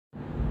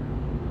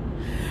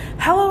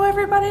Hello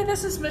everybody,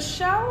 this is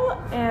Michelle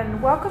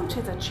and welcome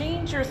to the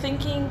Change Your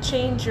Thinking,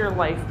 Change Your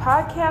Life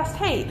podcast.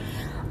 Hey,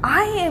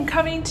 I am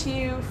coming to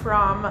you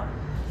from,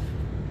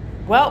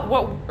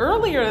 what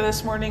earlier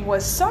this morning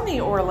was sunny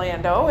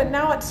Orlando, and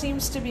now it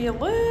seems to be a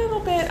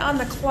little bit on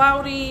the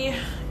cloudy,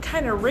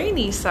 kind of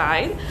rainy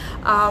side,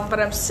 but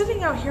I'm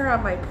sitting out here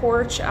on my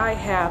porch. I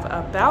have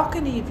a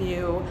balcony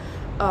view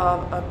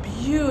of a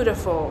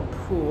beautiful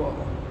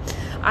pool.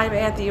 I'm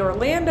at the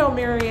Orlando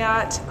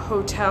Marriott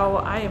Hotel.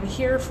 I am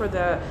here for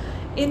the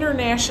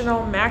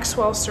International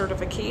Maxwell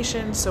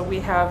Certification. So we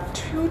have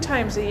 2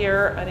 times a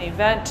year an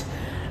event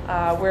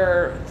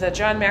where the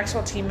John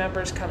Maxwell team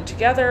members come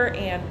together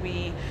and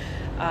we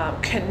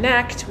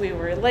connect, we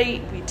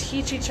relate, we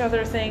teach each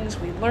other things,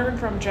 we learn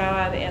from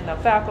John and the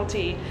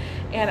faculty,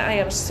 and I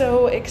am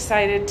so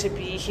excited to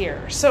be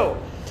here.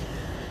 So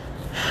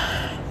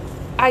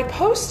I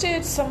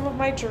posted some of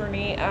my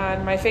journey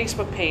on my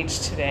Facebook page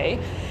today,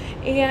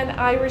 and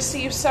I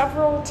received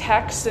several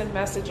texts and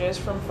messages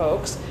from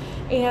folks,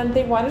 and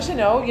they wanted to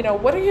know,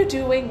 what are you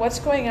doing? What's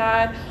going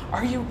on?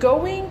 Are you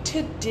going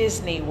to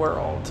Disney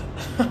World?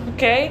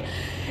 Okay?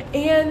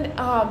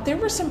 And there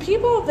were some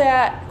people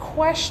that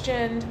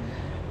questioned,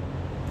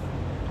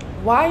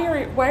 why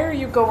are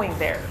you going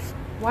there?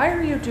 Why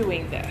are you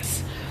doing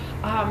this?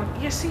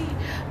 You see,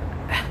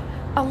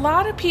 a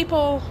lot of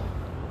people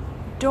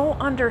don't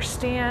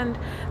understand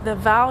the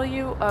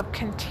value of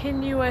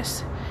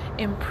continuous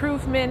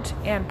improvement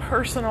and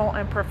personal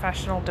and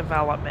professional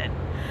development.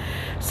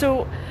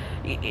 So,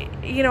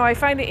 I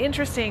find it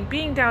interesting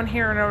being down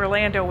here in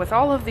Orlando with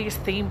all of these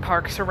theme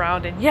parks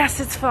around, and yes,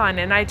 it's fun,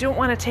 and I don't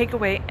want to take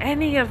away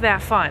any of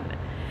that fun.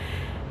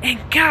 And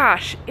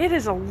gosh, it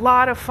is a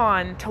lot of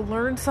fun to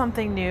learn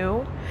something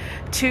new,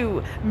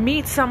 to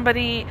meet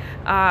somebody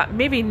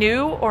maybe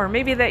new or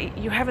maybe that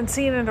you haven't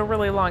seen in a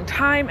really long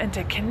time, and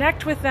to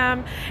connect with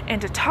them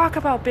and to talk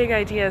about big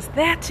ideas.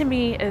 That to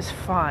me is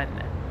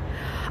fun.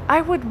 I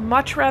would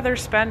much rather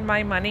spend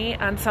my money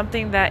on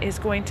something that is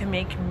going to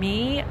make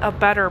me a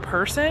better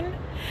person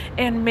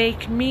and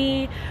make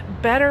me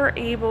better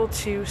able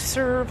to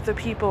serve the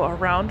people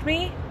around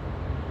me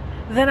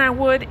than I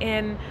would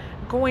in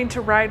going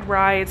to ride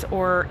rides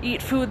or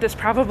eat food that's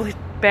probably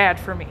bad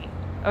for me,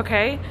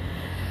 okay?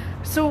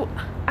 So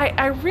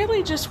I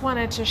really just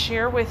wanted to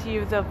share with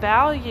you the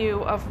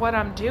value of what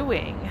I'm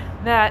doing.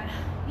 That,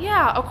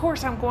 yeah, of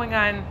course I'm going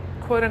on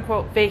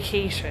quote-unquote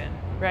vacation,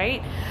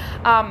 right?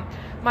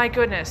 My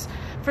goodness,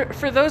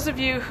 for those of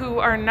you who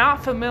are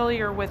not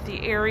familiar with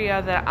the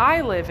area that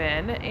I live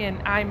in, and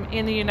I'm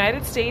in the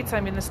United States,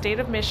 I'm in the state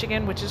of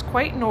Michigan, which is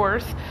quite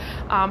north.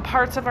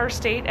 Parts of our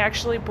state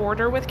actually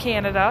border with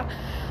Canada.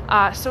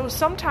 So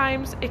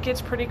sometimes it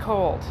gets pretty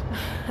cold.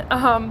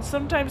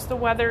 Sometimes the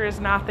weather is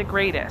not the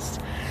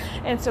greatest.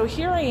 And so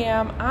here I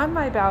am on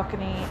my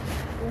balcony,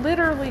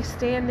 literally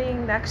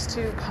standing next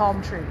to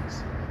palm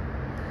trees.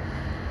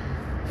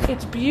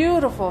 It's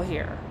beautiful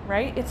here,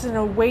 right? It's an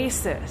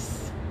oasis.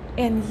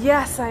 And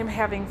yes, I'm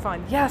having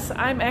fun. Yes,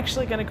 I'm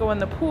actually going to go in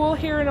the pool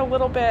here in a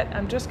little bit.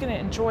 I'm just going to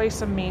enjoy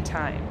some me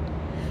time.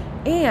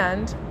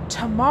 And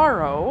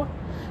tomorrow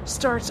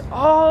starts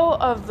all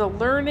of the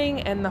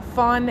learning and the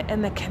fun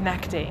and the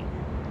connecting.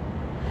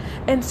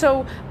 And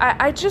so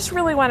I just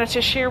really wanted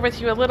to share with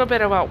you a little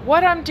bit about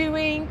what I'm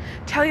doing,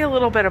 tell you a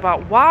little bit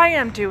about why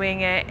I'm doing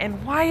it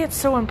and why it's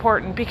so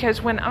important.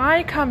 Because when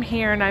I come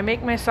here and I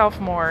make myself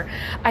more,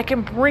 I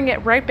can bring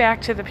it right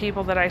back to the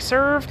people that I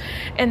serve.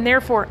 And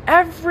therefore,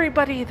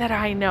 everybody that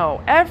I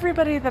know,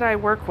 everybody that I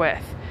work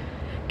with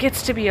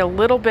gets to be a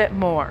little bit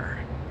more.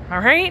 All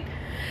right?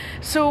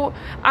 So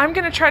I'm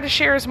going to try to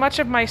share as much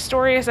of my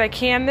story as I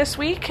can this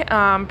week,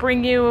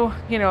 bring you,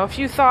 a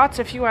few thoughts,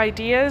 a few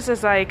ideas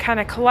as I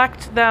kind of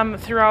collect them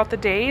throughout the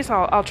days.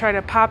 I'll try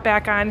to pop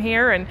back on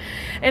here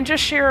and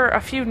just share a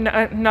few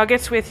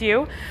nuggets with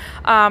you.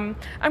 I'm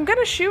going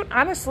to shoot,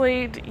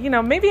 honestly,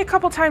 maybe a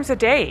couple times a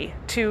day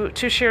to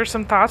share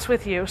some thoughts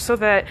with you so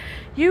that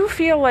you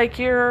feel like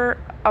you're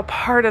a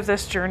part of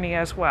this journey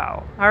as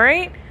well. All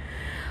right?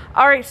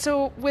 All right,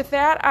 so with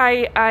that,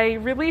 I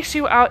release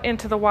you out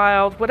into the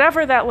wild,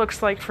 whatever that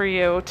looks like for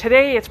you.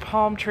 Today, it's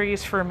palm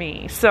trees for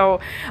me. So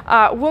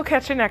we'll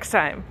catch you next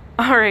time.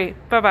 All right,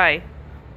 bye-bye.